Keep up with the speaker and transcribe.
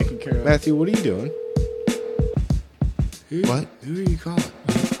Matthew, what are you doing? What? Who are you calling?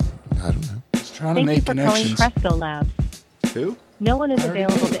 I don't know. Just trying to Thank make you for connections. calling Cresco Labs. Who? No one is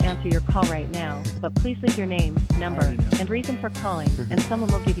available to answer your call right now, but please leave your name, number, and reason for calling, and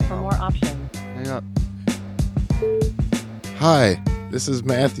someone will give you for more options. Hang up. Hi, this is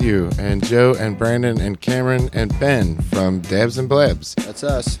Matthew and Joe and Brandon and Cameron and Ben from Dabs and Blabs. That's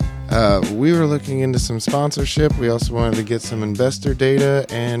us. We were looking into some sponsorship. We also wanted to get some investor data,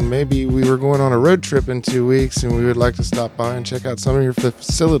 and maybe we were going on a road trip in 2 weeks, and we would like to stop by and check out some of your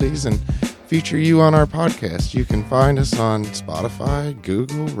facilities and feature you on our podcast. You can find us on Spotify,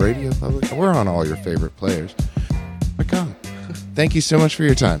 Google, Radio Public. We're on all your favorite players. But come. Thank you so much for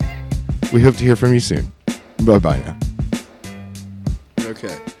your time. We hope to hear from you soon. Bye-bye now.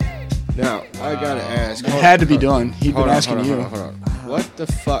 Okay. Now, I gotta ask. It had to be done. He'd been asking you. Hold on. What the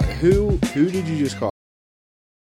fuck? Who did you just call?